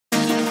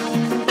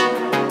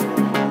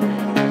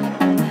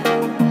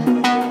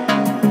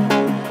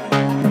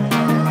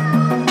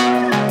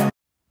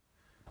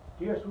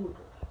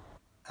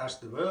As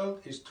the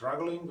world is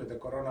struggling with the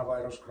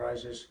coronavirus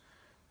crisis,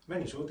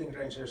 many shooting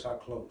ranges are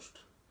closed.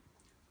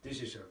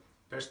 This is a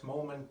best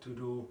moment to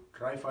do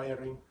dry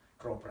firing,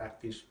 draw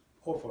practice,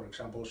 or for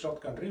example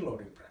shotgun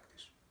reloading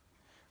practice.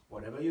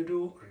 Whatever you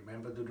do,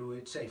 remember to do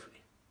it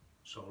safely.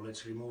 So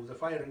let's remove the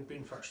firing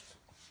pin first.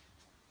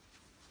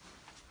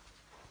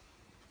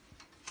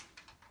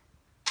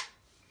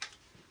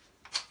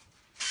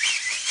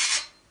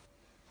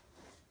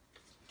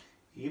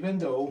 Even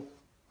though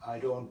I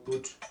don't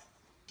put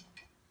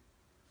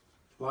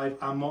live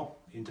ammo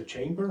in the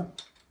chamber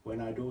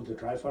when I do the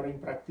dry firing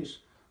practice,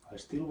 I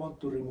still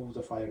want to remove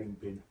the firing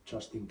pin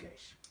just in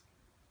case.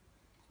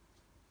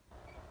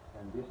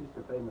 And this is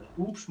the famous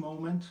oops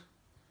moment,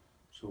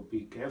 so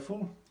be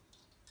careful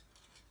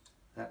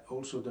that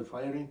also the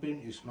firing pin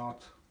is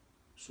not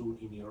soon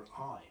in your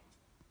eye.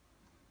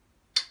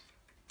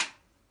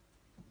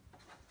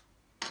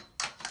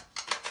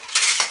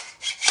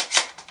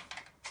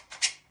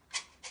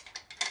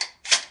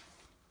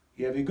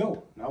 Here we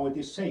go, now it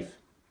is safe.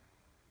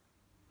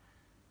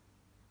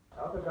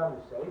 Now the gun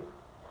is safe,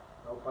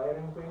 no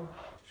firing pin,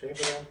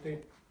 chamber empty,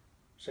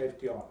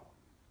 safety on.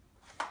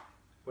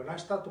 When I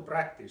start to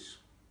practice,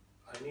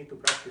 I need to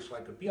practice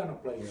like a piano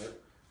player,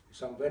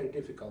 some very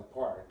difficult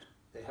part.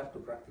 They have to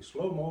practice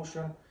slow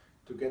motion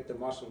to get the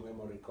muscle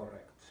memory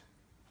correct.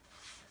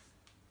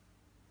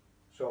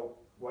 So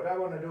what I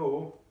want to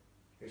do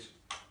is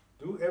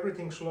do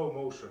everything slow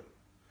motion,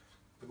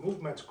 the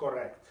movements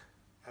correct,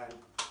 and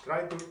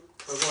try to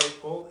avoid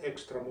all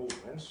extra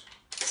movements.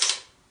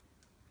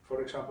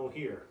 For example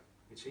here,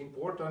 it's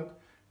important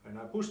when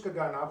I push the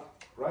gun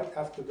up right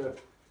after the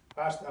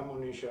fast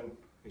ammunition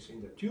is in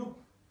the tube.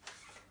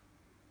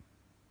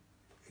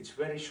 It's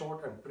very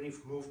short and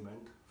brief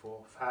movement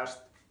for fast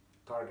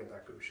target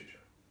acquisition.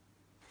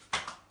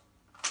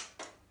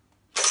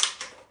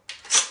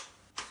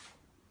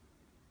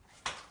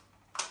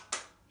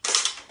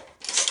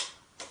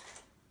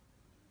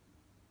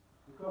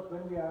 Because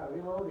when we are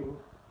reloading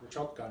the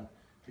shotgun,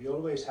 we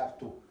always have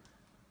to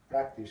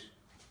practice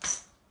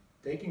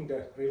taking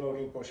the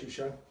reloading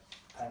position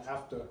and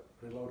after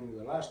reloading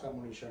the last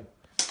ammunition,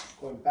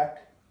 going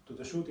back to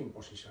the shooting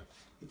position.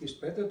 It is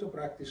better to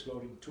practice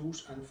loading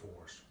 2s and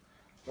 4s.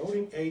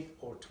 Loading 8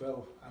 or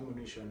 12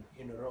 ammunition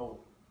in a row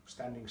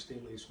standing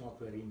still is not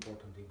very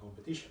important in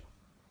competition.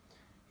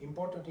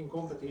 Important in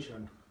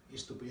competition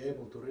is to be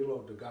able to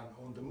reload the gun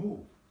on the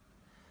move.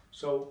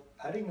 So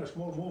adding a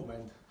small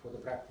movement for the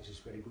practice is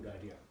a very good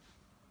idea.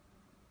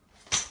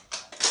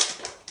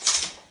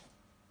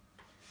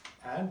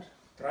 And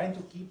trying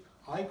to keep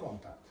eye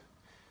contact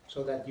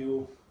so that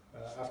you,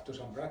 after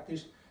some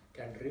practice,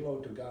 can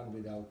reload the gun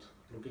without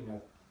looking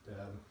at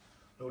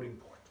the loading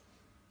port.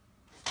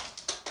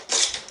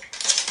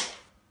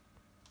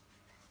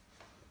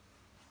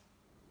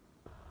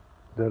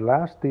 The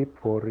last tip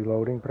for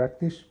reloading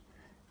practice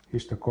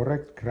is the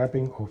correct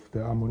grabbing of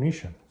the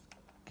ammunition.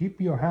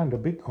 Keep your hand a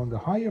bit on the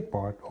higher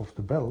part of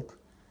the belt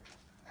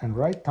and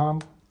right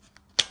thumb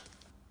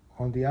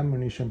on the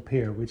ammunition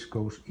pair which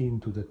goes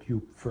into the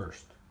tube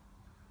first.